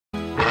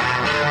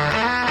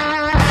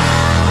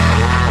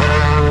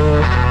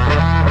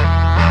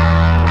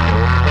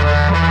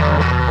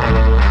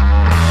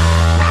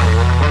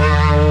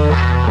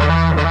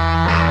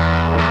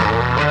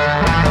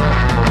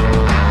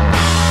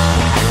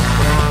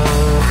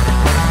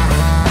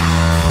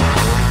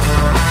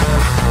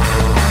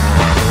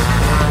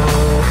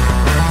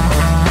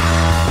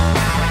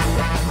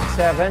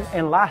1977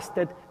 and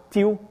lasted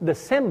till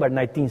December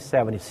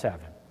 1977.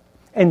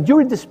 And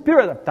during this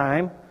period of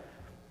time,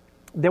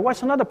 there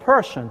was another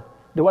person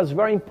that was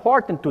very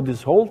important to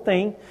this whole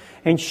thing,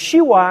 and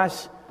she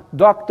was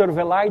Dr.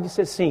 Velaide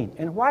Cecin.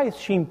 And why is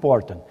she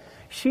important?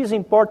 She's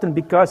important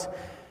because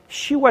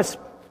she was,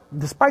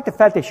 despite the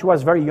fact that she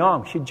was very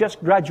young, she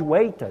just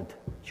graduated.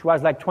 She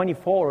was like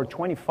 24 or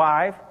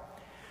 25.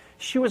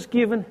 She was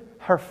given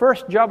her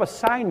first job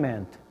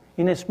assignment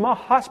in a small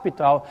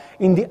hospital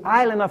in the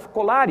island of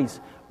Colares,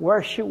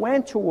 where she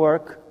went to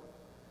work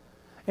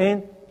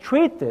and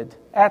treated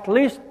at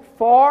least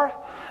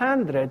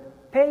 400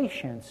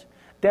 patients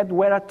that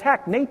were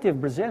attacked, native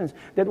Brazilians,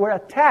 that were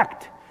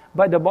attacked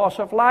by the balls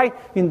of light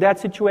in that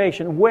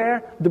situation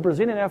where the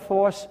Brazilian Air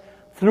Force,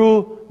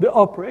 through the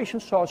Operation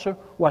Saucer,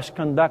 was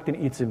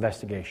conducting its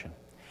investigation.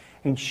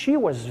 And she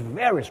was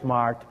very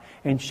smart,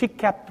 and she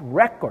kept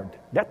record.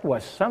 That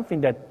was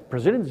something that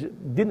Brazilians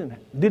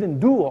didn't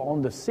do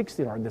on the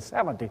 60s or the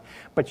 70s,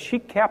 but she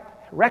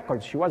kept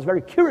records. She was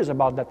very curious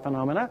about that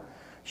phenomena.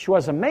 She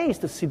was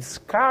amazed to see the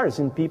scars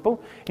in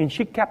people, and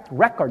she kept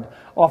record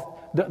of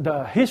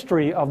the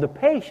history of the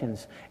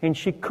patients. And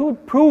she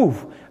could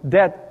prove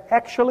that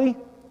actually,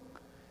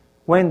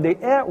 when they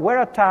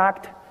were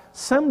attacked,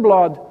 some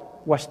blood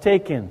was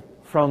taken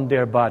from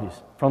their bodies,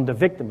 from the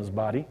victim's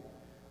body.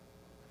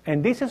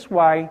 And this is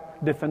why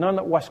the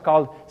phenomenon was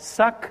called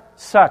suck,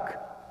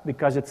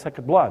 because it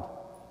sucked blood.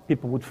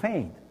 People would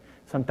faint,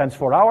 sometimes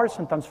for hours,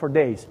 sometimes for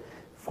days.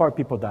 4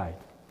 people died.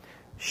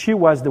 She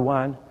was the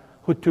one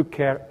who took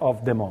care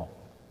of them all.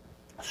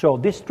 So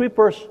these three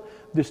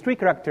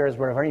characters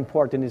were very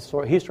important in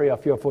the history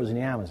of UFOs in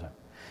the Amazon.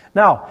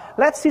 Now,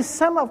 let's see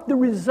some of the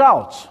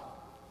results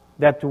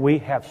that we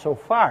have so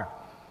far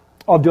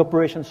of the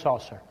Operation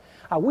Saucer.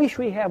 I wish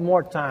we had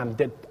more time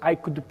that I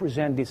could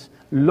present this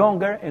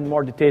longer and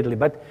more detailedly,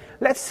 but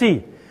let's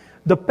see.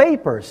 The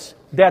papers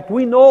that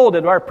we know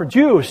that were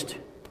produced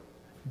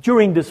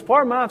during this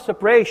 4 months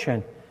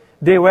operation,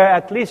 they were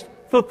at least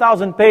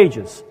 2,000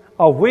 pages,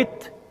 of which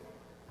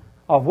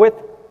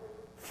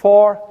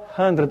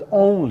 400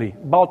 only,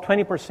 about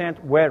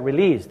 20% were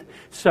released.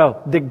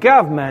 So the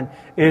government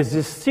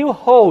is still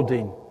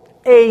holding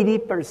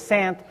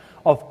 80%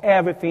 of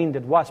everything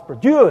that was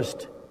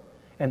produced.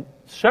 And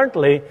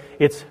certainly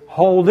it's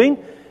holding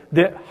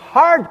the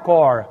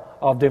hardcore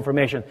of the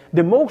information,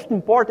 the most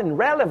important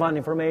relevant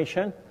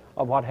information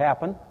of what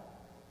happened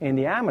in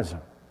the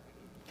Amazon.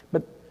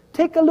 But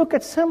take a look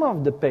at some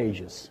of the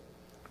pages.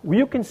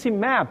 You can see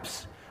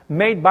maps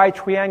made by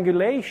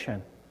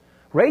triangulation.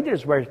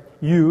 Radars were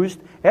used,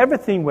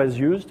 everything was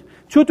used.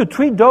 2 to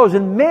 3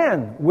 dozen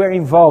men were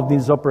involved in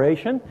this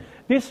operation.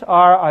 These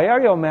are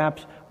aerial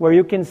maps where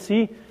you can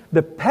see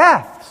the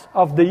paths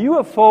of the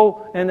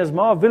UFO and the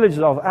small villages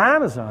of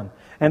Amazon,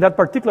 and that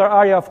particular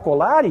area of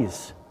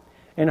Colares,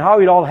 and how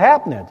it all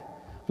happened.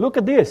 Look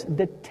at this,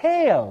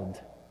 detailed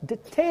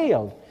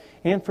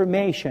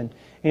information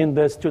in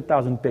this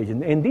 2,000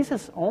 pages. And this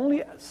is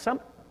only some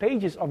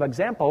pages of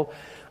example,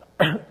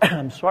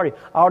 I'm sorry,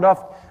 out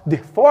of the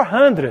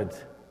 400.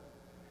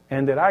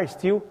 And there are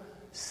still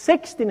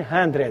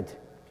 1,600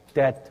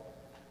 that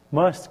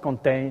must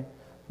contain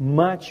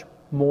much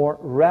more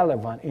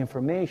relevant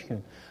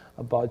information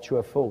about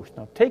UFOs.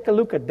 Now take a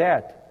look at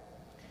that.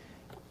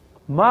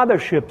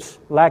 Motherships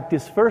like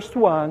this first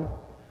one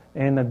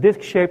in a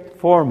disc-shaped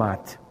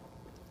format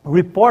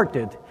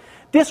reported.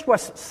 This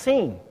was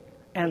seen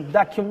and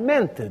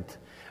documented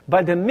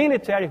by the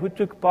military who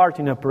took part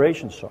in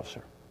Operation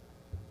Saucer.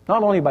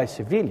 Not only by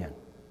civilians.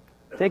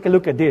 Take a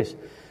look at this.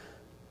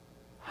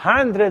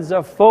 Hundreds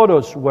of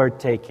photos were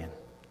taken.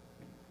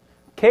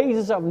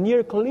 Cases of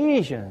near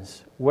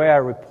collisions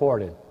were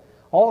reported.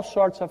 All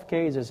sorts of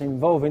cases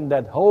involving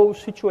that whole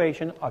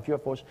situation of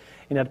UFOs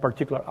in that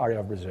particular area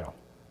of Brazil.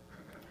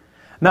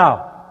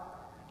 Now,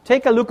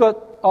 take a look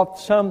at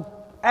some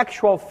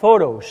actual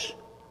photos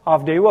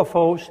of the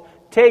UFOs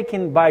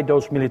taken by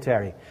those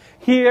military.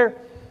 Here,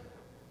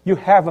 you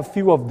have a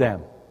few of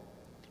them.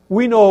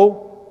 We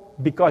know,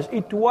 because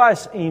it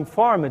was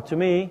informed to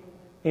me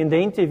in the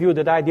interview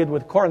that I did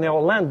with Colonel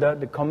Hollanda,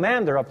 the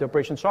commander of the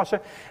Operation Saucer,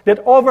 that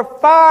over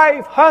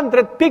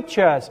 500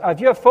 pictures of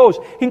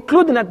UFOs,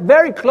 including at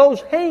very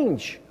close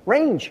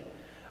range,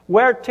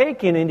 were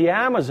taken in the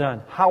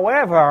Amazon.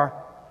 However,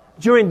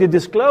 during the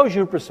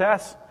disclosure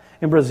process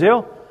in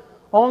Brazil,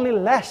 only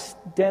less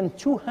than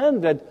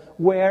 200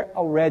 were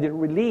already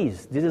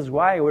released. This is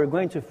why we're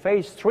going to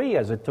phase 3,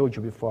 as I told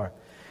you before.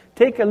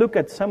 Take a look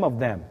at some of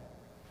them.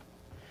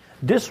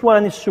 This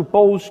one is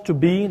supposed to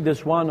be,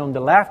 this one on the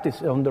left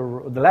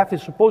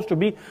is supposed to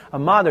be a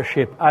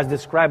mothership, as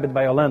described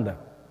by Hollanda.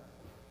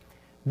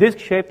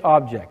 Disc-shaped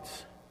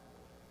objects.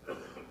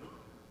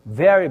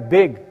 Very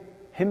big,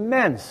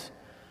 immense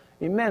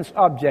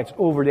objects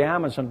over the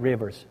Amazon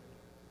rivers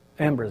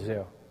in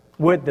Brazil,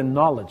 with the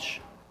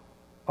knowledge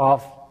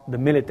of the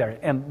military,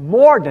 and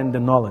more than the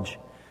knowledge,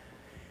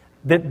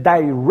 the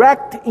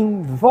direct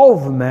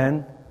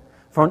involvement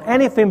from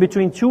anything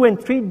between 2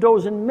 and 3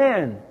 dozen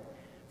men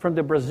from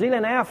the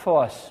Brazilian Air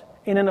Force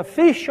in an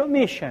official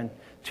mission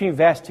to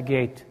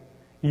investigate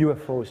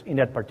UFOs in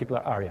that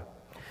particular area.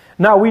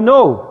 Now we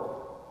know,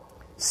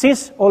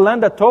 since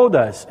Hollanda told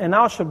us, and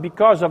also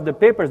because of the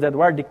papers that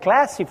were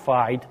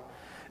declassified,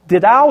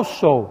 that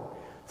also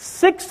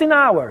 16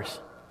 hours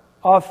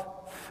of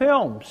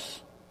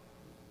footage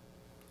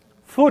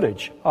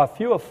of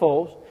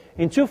UFOs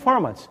in two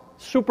formats,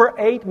 Super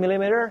 8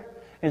 millimeter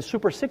and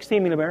Super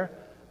 16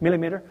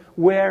 millimeter,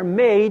 were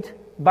made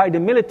by the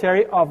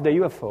military of the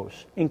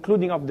UFOs,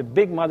 including of the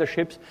big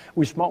motherships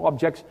with small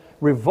objects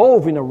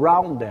revolving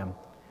around them.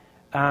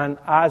 And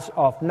as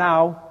of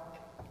now,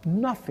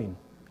 nothing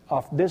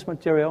of this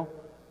material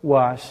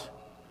was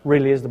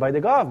released by the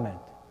government.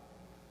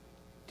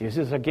 This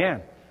is,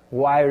 again,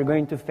 why we're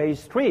going to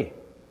phase 3.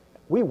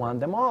 We want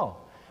them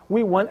all.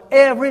 We want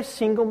every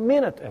single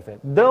minute of it.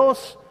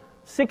 Those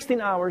 16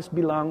 hours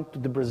belong to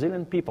the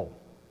Brazilian people.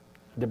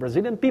 The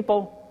Brazilian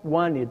people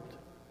want it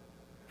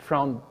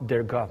from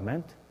their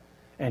government,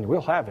 and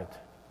we'll have it.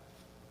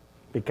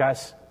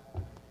 Because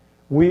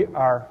we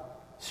are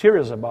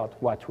serious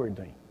about what we're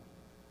doing.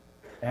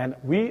 And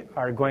we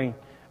are going,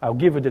 I'll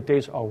give you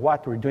details of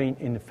what we're doing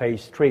in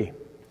phase 3.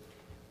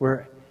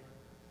 We're,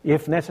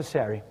 if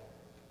necessary,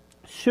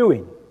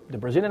 suing the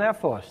Brazilian Air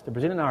Force, the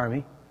Brazilian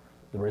Army,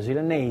 the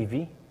Brazilian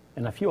Navy,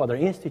 and a few other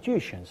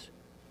institutions.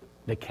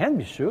 They can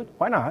be sued.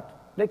 Why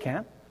not? They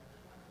can.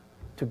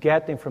 To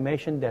get the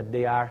information that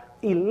they are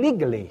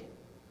illegally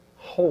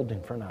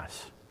holding from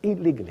us.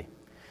 Illegally.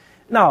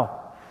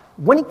 Now,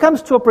 when it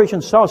comes to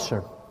Operation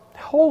Saucer, the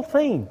whole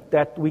thing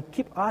that we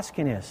keep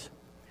asking is,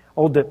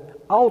 or the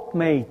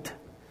ultimate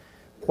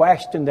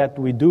question that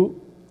we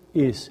do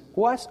is,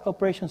 was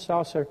Operation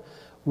Saucer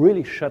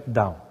really shut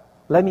down?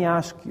 Let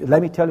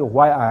me tell you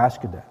why I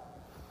ask you that.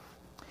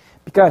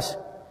 Because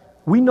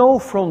we know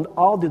from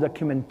all the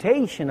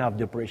documentation of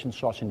the Operation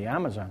Saucer in the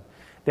Amazon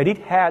that it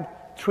had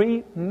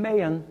 3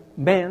 main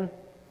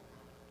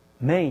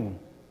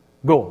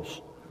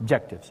goals,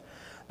 objectives.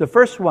 The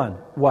first one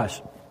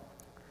was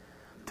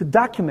to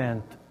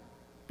document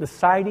the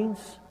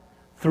sightings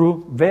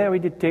through very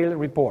detailed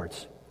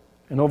reports,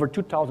 and over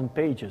 2,000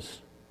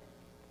 pages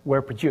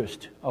were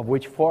produced, of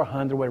which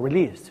 400 were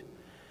released.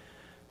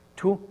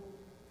 To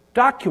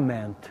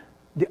document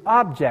the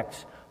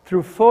objects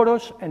through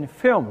photos and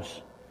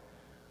films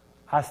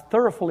as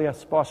thoroughly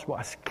as possible,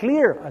 as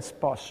clear as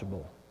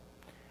possible.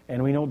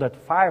 And we know that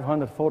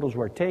 500 photos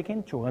were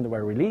taken, 200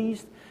 were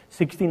released,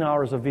 16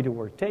 hours of video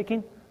were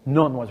taken,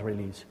 none was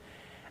released.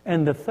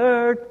 And the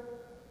third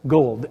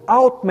goal, the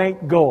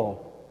ultimate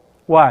goal,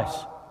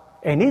 was,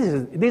 and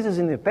this is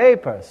in the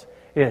papers,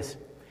 is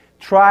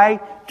try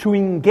to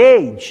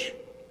engage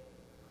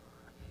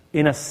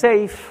in a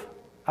safe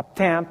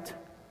attempt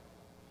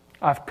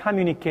of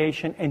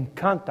communication and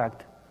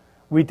contact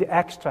with the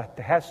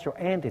extraterrestrial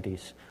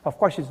entities. Of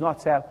course, it's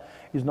not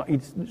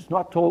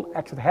told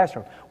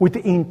extraterrestrial, with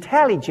the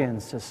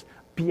intelligences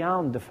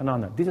beyond the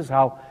phenomena. This is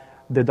how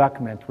the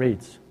document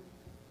reads.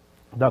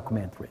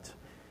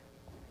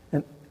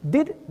 And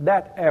did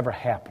that ever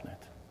happen?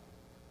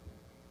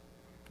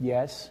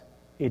 Yes,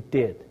 it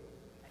did.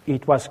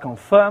 It was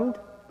confirmed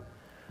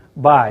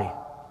by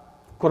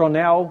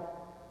Coronel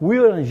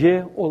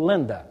Uyrangê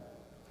Hollanda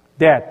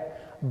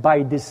that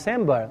by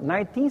December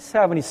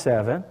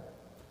 1977,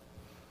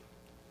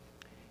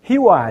 he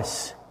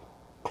was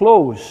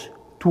close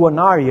to an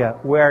area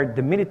where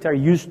the military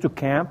used to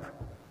camp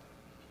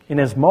in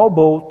a small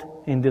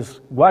boat in this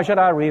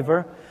Guajará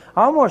River,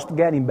 almost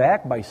getting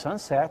back by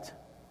sunset,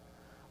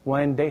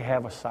 when they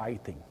have a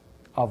sighting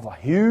of a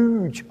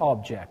huge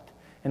object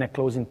and a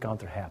close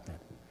encounter happened.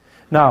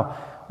 Now,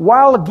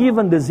 while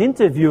giving this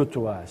interview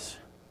to us,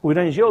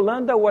 Uyrangê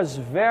Hollanda was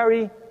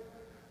very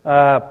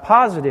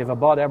positive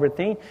about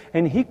everything,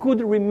 and he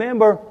could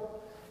remember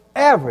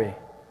every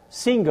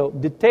single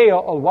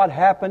detail of what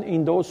happened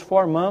in those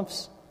 4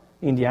 months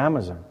in the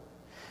Amazon.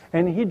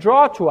 And he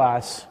drew to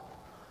us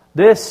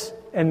this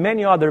and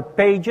many other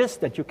pages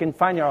that you can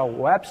find on our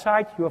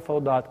website,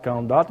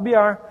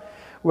 ufo.com.br,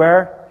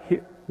 where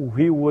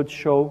he would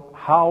show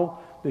how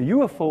the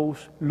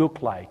UFOs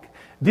look like.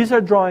 These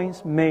are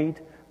drawings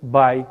made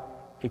by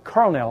a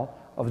colonel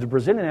of the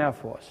Brazilian Air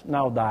Force,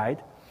 now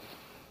dead,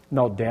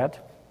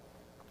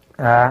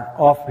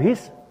 of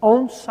his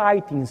own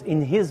sightings,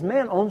 in his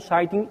man's own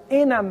sighting,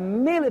 in a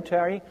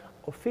military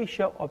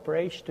official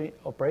operation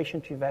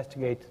to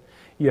investigate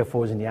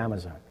UFOs in the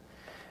Amazon.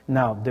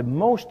 Now, the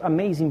most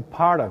amazing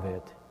part of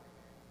it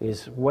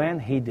is when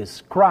he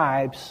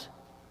describes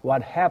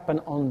what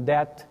happened on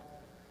that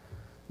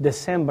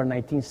December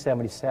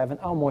 1977,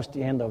 almost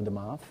the end of the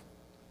month,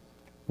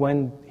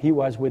 when he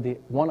was with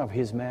one of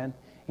his men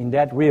in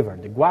that river,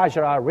 the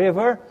Guajará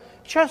River,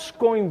 just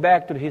going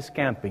back to his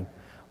camping,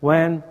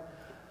 when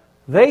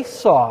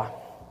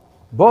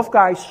both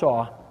guys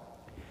saw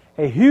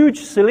a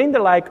huge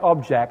cylinder-like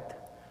object,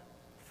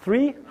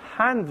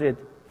 300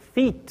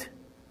 feet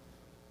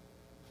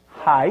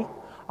high,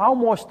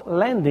 almost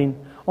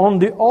landing on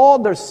the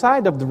other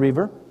side of the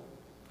river,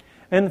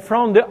 and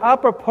from the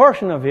upper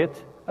portion of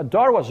it, a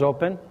door was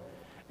open,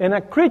 and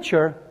a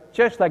creature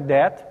just like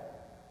that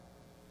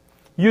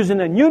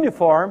using a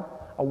uniform,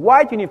 a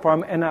white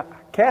uniform, and a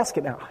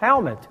casket, a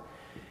helmet,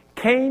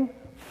 came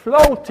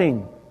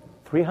floating,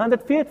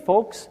 300 feet,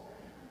 folks,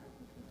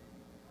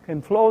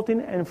 came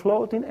floating and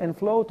floating and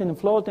floating and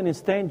floating and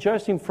staying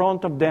just in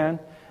front of them.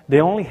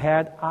 They only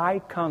had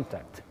eye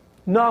contact,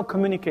 no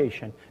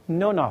communication,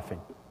 no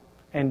nothing.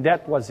 And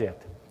that was it.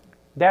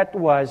 That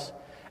was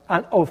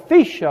an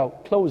official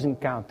close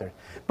encounter.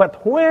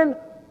 But when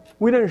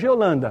Uyrangê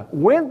Hollanda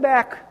went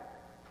back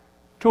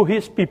to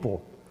his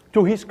people,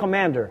 to his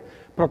commander,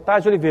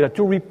 Protásio Oliveira,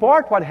 to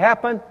report what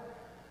happened,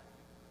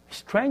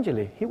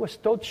 strangely, he was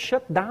told to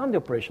shut down the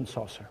Operation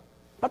Saucer.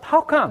 But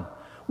how come?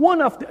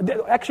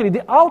 Actually,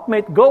 the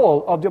ultimate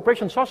goal of the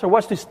Operation Saucer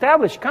was to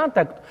establish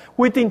contact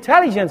with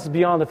intelligence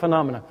beyond the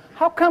phenomena.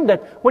 How come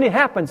that when it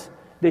happens,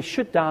 they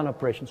shut down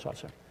Operation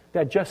Saucer?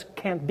 That just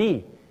can't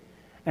be.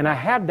 And I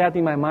had that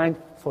in my mind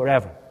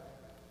forever.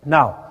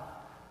 Now,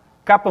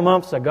 a couple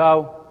months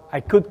ago, I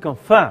could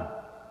confirm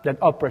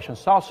that Operation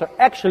Saucer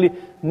actually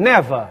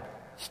never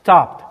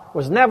stopped,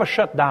 was never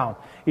shut down.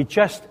 It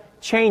just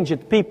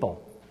changed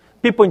people.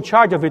 People in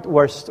charge of it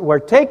were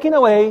taken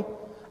away,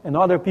 and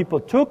other people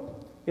took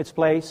its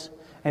place,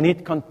 and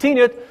it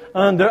continued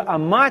under a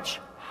much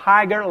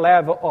higher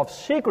level of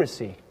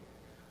secrecy,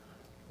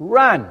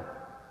 run,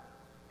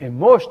 and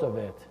most of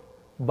it,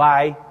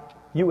 by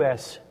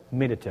U.S.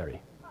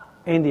 military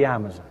in the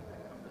Amazon.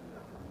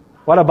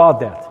 What about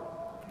that?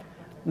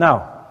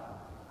 Now,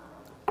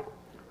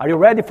 are you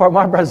ready for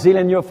more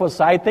Brazilian UFO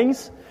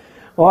sightings?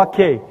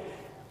 Okay.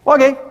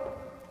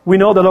 We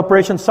know that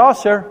Operation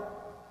Saucer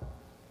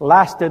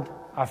lasted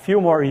a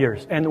few more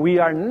years, and we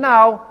are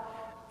now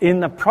in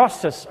the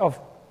process of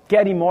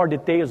getting more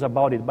details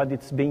about it, but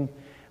it's been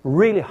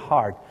really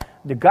hard.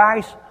 The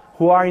guys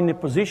who are in a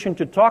position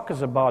to talk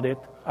us about it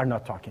are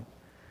not talking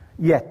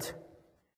yet.